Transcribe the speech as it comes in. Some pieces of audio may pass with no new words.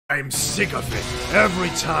I'm sick of it. Every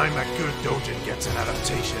time a good doujin gets an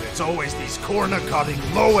adaptation, it's always these corner-cutting,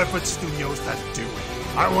 low-effort studios that do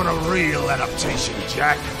it. I want a real adaptation,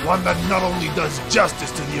 Jack. One that not only does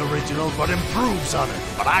justice to the original, but improves on it.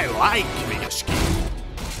 But I like Miyashiki.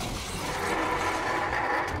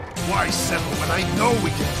 Why settle when I know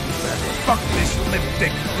we can do better? Fuck this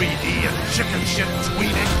lipstick 3D and chicken shit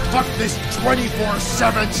tweeting. Fuck this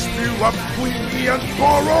 24/7 spew of Queen Bee and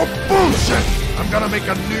Goro bullshit! I'm gonna make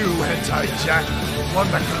a new hentai, Jack. One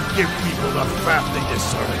that can give people the faff they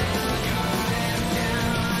deserve.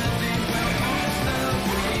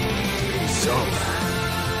 So,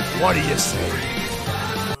 what do you say?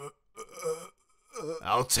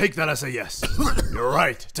 I'll take that as a yes. You're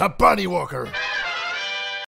right, to Bunny Walker.